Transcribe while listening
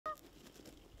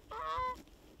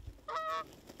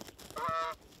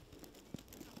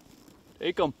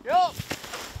Take them. Yep. Yep.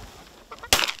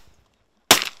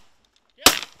 Yeah,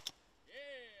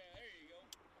 there you go.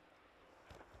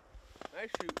 Nice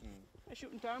shooting. Nice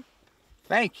shooting, Tom.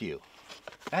 Thank you.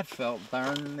 That felt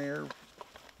darn near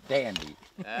dandy.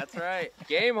 That's right.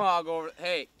 Game hog over.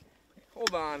 Hey,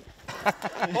 hold on.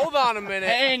 Hold on a minute.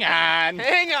 Hang on.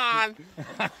 Hang on.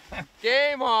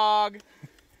 Game hog.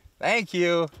 Thank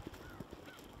you.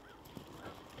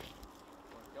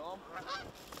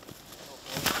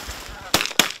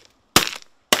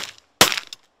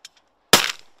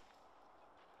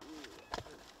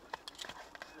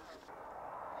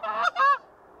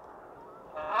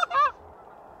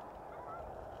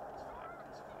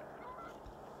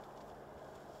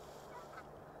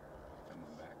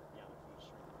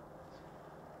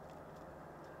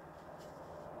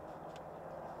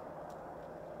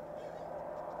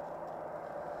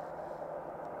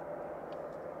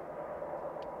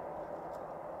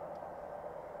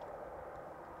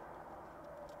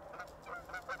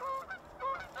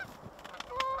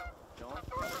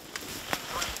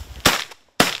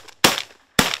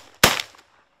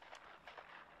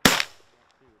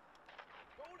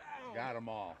 Got them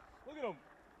all. Look at him.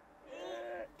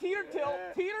 Teeter tilt,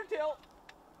 teeter tilt.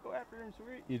 Go after him,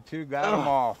 sweet. You two got them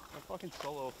all. I'm fucking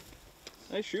solo.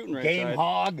 Nice shooting right Game side.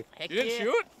 hog. You didn't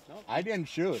shoot? No. I didn't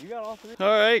shoot. You got all three.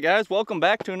 All right, guys, welcome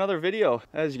back to another video.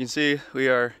 As you can see, we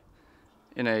are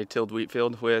in a tilled wheat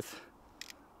field with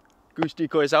goose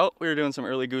decoys out. We were doing some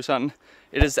early goose hunting.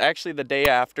 It is actually the day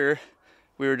after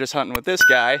we were just hunting with this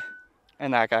guy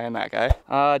and that guy and that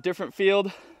guy. Different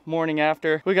field. Morning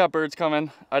after. We got birds coming.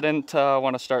 I didn't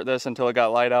want to start this until it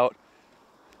got light out,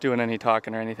 doing any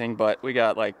talking or anything, but we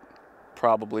got like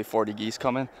probably 40 geese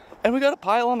coming. And we got a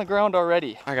pile on the ground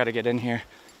already. I gotta get in here.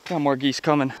 Got more geese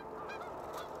coming. Somebody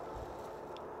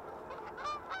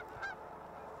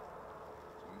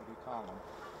call them.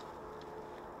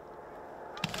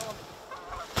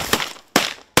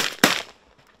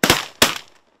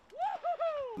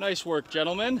 Nice work,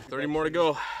 gentlemen. 30 more to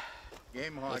go.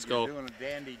 Game hog, Let's you're go. doing a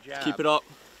dandy job. Keep it up.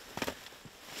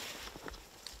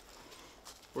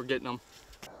 We're getting them.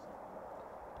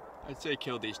 I'd say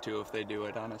kill these two if they do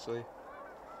it, honestly.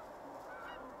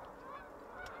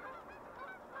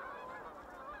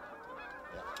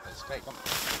 Yeah, let's take them.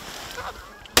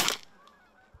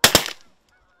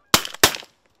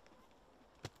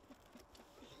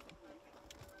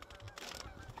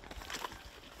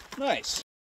 Nice.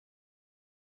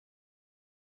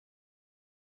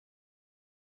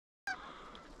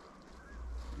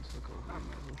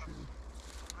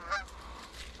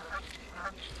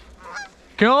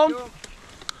 Kill him. Oh,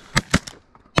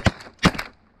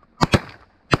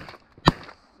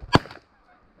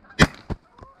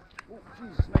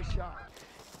 Jesus, nice shot.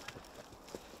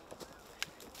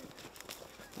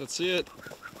 Let's see it.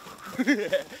 Okay,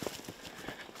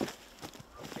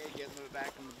 get them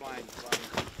back in the blind.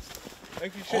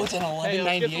 Oh, it's an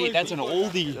 1198. That's an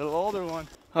oldie. An older one.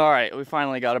 All right, we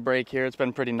finally got a break here. It's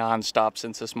been pretty non-stop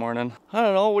since this morning. I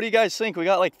don't know, what do you guys think? We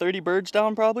got like 30 birds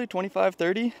down probably, 25,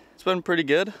 30. It's been pretty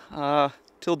good.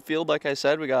 Tilled field, like I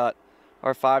said, we got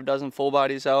our 5 dozen full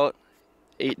bodies out,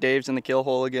 8 Daves in the kill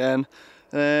hole again.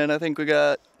 And I think we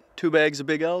got 2 bags of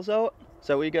Big L's out. Is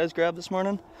that what you guys grabbed this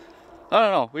morning? I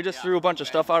don't know, we just threw a bunch of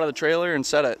stuff out of the trailer and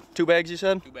set it. 2 bags, you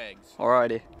said? 2 bags.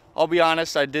 Alrighty. I'll be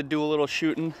honest, I did do a little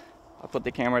shooting. I put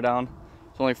the camera down.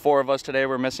 There's only 4 of us today.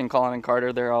 We're missing Colin and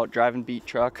Carter. They're out driving beat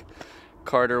truck.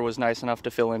 Carter was nice enough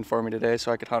to fill in for me today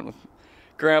so I could hunt with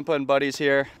Grandpa and buddies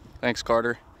here. Thanks,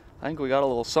 Carter. I think we got a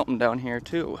little something down here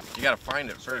too. You gotta find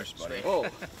it first, buddy. Oh,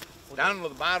 Down to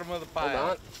the bottom of the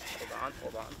pile.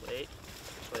 Hold on, wait.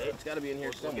 It's gotta be in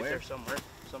here We'll get somewhere. there somewhere,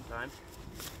 sometime.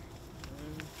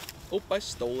 oh, I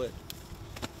stole it.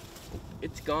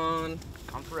 It's gone.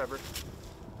 Gone forever.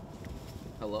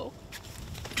 Hello?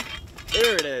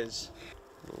 There it is.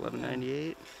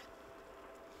 1198.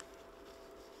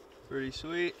 Pretty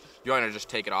sweet. You want to just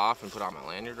take it off and put it on my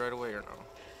lanyard right away or no?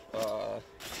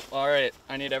 All right,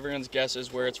 I need everyone's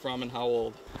guesses where it's from and how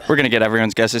old. We're gonna get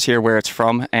everyone's guesses here where it's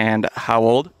from and how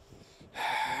old.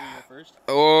 First.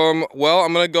 Well,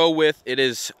 I'm gonna go with it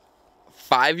is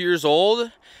 5 years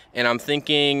old, and I'm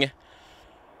thinking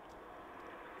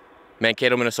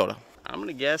Mankato, Minnesota. I'm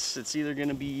gonna guess it's either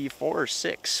gonna be 4 or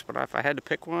 6, but if I had to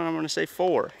pick one, I'm gonna say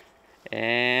 4.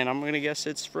 And I'm gonna guess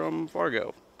it's from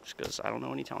Fargo, just because I don't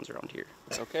know any towns around here.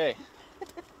 Okay.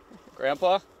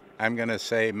 Grandpa? I'm going to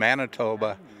say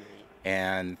Manitoba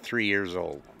and 3 years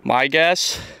old. My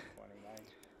guess,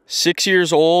 6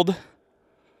 years old,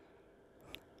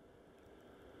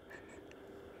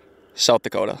 South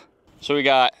Dakota. So we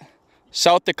got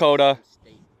South Dakota,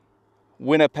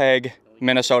 Winnipeg,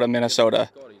 Minnesota, Minnesota.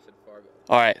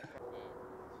 All right.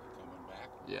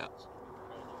 Yeah.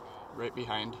 Right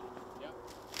behind.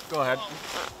 Go ahead.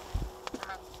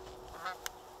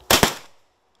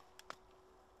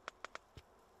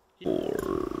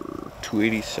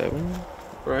 287.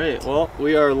 Right, well,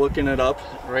 we are looking it up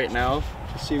right now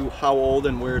to see how old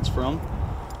and where it's from.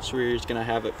 So we're just gonna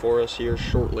have it for us here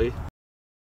shortly.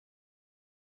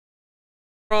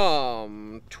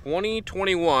 From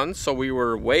 2021, so we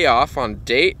were way off on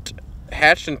date.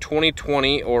 Hatched in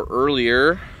 2020 or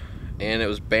earlier, and it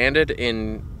was banded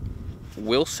in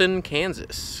Wilson,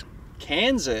 Kansas.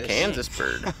 Kansas? Kansas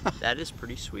bird. That is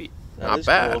pretty sweet. Not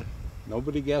bad. Cool.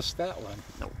 Nobody guessed that one.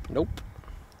 Nope.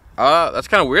 That's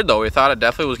kind of weird though. We thought it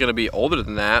definitely was going to be older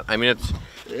than that. I mean, it's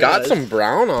got some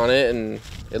brown on it, and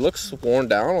it looks worn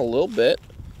down a little bit.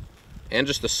 And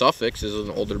just the suffix is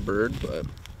an older bird, but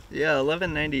Yeah,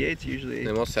 1198 usually.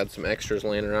 they must have had some extras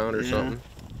laying around or something.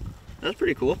 That's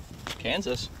pretty cool.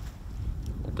 Kansas.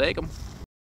 We'll take them.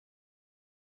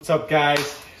 What's up,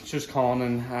 guys? It's just Colin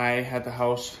and I at the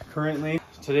house currently.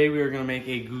 Today we are gonna make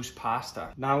a goose pasta.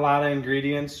 Not a lot of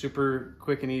ingredients, super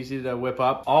quick and easy to whip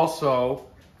up. Also,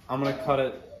 I'm gonna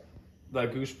cut the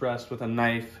goose breast with a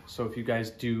knife. So if you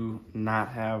guys do not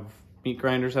have meat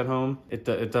grinders at home, it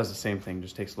does the same thing,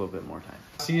 just takes a little bit more time.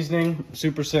 Seasoning,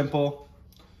 super simple.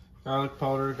 Garlic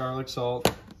powder, garlic salt,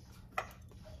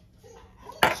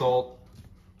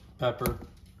 pepper,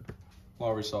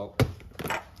 Lowrys salt.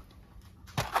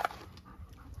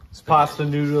 Pasta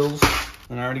noodles.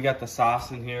 And I already got the sauce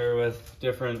in here with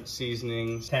different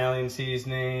seasonings. Italian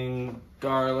seasoning,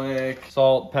 garlic,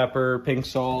 salt, pepper, pink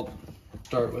salt.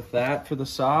 Start with that for the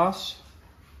sauce.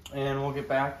 And we'll get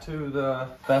back to the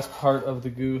best part of the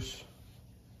goose.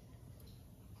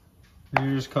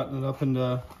 You're just cutting it up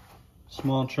into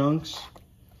small chunks.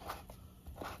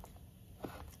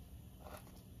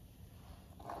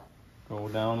 Go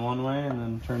down one way and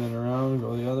then turn it around,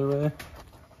 go the other way.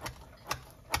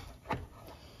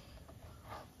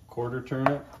 Quarter turn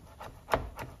it.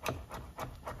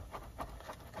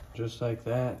 Just like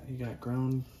that, you got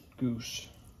ground goose.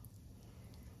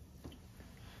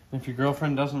 If your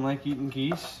girlfriend doesn't like eating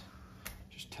geese,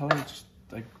 just tell her it's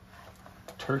like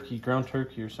turkey, ground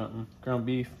turkey or something, ground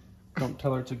beef. Don't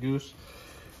tell her it's a goose.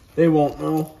 They won't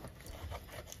know.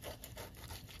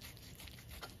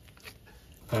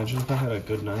 Imagine if I had a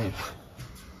good knife.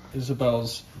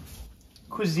 Isabel's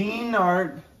cuisine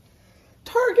art.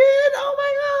 Target, oh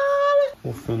my God.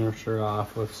 We'll finish her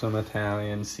off with some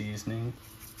Italian seasoning.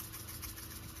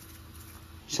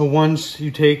 So once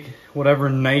you take whatever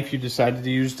knife you decided to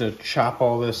use to chop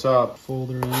all this up,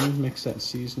 fold her in, mix that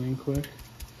seasoning quick.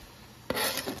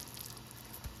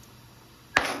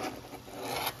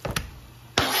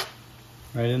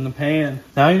 Right in the pan.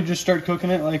 Now you just start cooking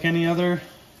it like any other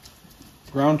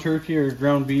ground turkey or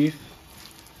ground beef.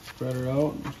 Spread her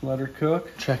out, just let her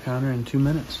cook. Check on her in 2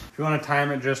 minutes. If you want to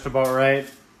time it just about right,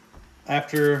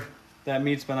 after that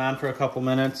meat's been on for a couple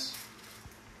minutes,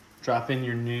 drop in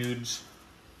your nudes.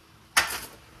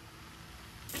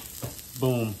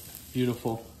 Boom,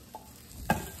 beautiful.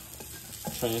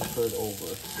 Transfer it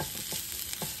over.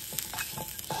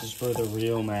 This is where the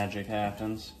real magic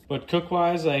happens. But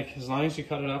cook-wise, like as long as you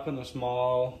cut it up into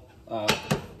small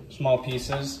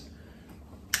pieces,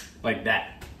 like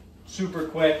that. Super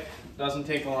quick, doesn't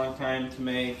take a long time to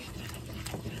make.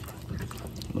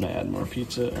 I'm gonna add more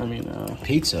pizza.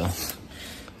 Pizza?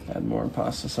 Add more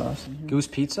pasta sauce. Goose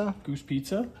pizza? Goose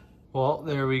pizza. Well,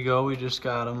 there we go. We just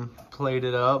got them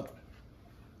plated up.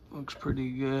 Looks pretty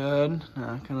good,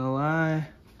 not gonna lie.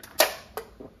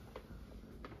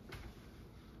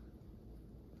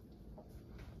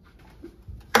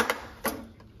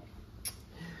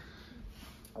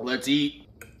 Let's eat.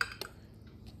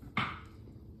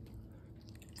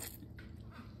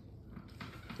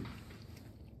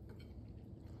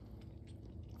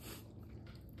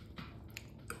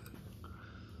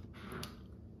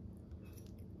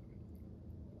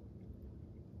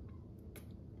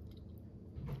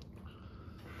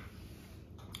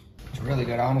 It's really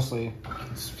good, honestly.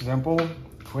 It's simple,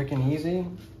 quick and easy.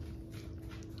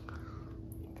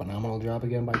 Phenomenal job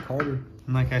again by Carter.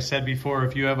 And like I said before,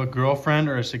 if you have a girlfriend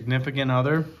or a significant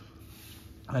other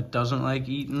that doesn't like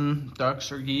eating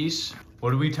ducks or geese,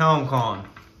 what do we tell them, Colin?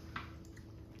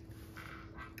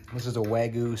 This is a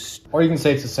Wagoose, or you can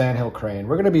say it's a sandhill crane.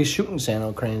 We're gonna be shooting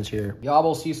sandhill cranes here. Y'all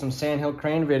will see some sandhill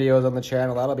crane videos on the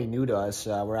channel. That'll be new to us.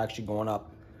 We're actually going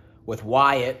up with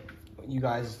Wyatt. You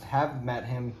guys have met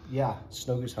him. Yeah,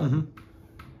 snow goose hunting.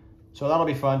 So that'll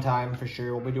be fun time for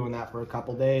sure. We'll be doing that for a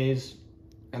couple days.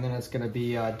 And then it's gonna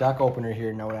be a duck opener here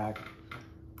in Nodak.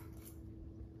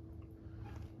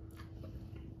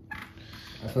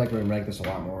 I feel like we're gonna like this a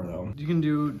lot more though. You can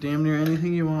do damn near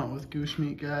anything you want with goose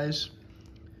meat, guys.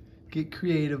 Get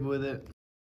creative with it.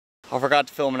 I forgot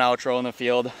to film an outro in the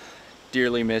field.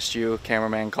 Dearly missed you,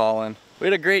 cameraman Collin. We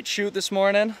had a great shoot this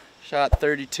morning. Shot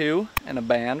 32 in a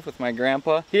band with my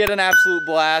grandpa. He had an absolute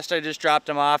blast. I just dropped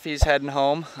him off. He's heading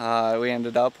home. We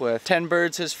ended up with 10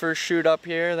 birds his first shoot up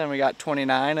here. Then we got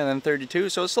 29 and then 32.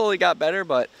 So it slowly got better,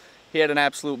 but he had an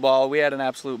absolute ball. We had an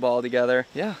absolute ball together.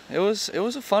 Yeah, it was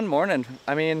a fun morning.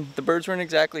 I mean, the birds weren't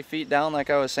exactly feet down like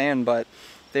I was saying, but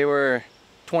they were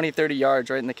 20-30 yards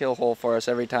right in the kill hole for us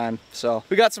every time. So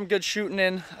we got some good shooting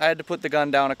in. I had to put the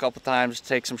gun down a couple times to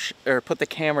take some put the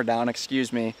camera down,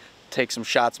 excuse me, take some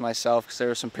shots myself, because there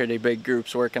were some pretty big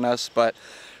groups working us. But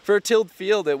for a tilled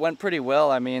field, it went pretty well.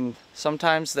 I mean,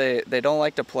 sometimes they don't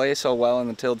like to play so well in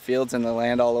the tilled fields and they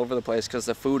land all over the place because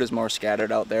the food is more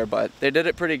scattered out there, but they did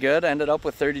it pretty good. Ended up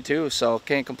with 32, so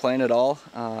can't complain at all.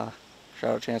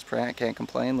 Shout out Chance Pratt, can't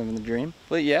complain, living the dream.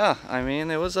 But yeah, I mean,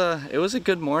 it was a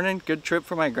good morning, good trip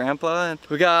for my grandpa. And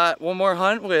we got one more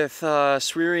hunt with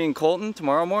Sweary and Colton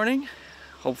tomorrow morning.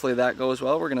 Hopefully that goes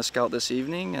well. We're gonna scout this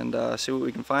evening and see what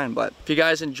we can find. But if you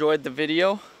guys enjoyed the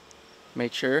video,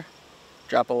 make sure,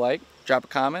 drop a like, drop a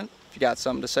comment. If you got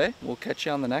something to say, we'll catch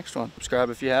you on the next one. Subscribe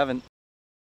if you haven't.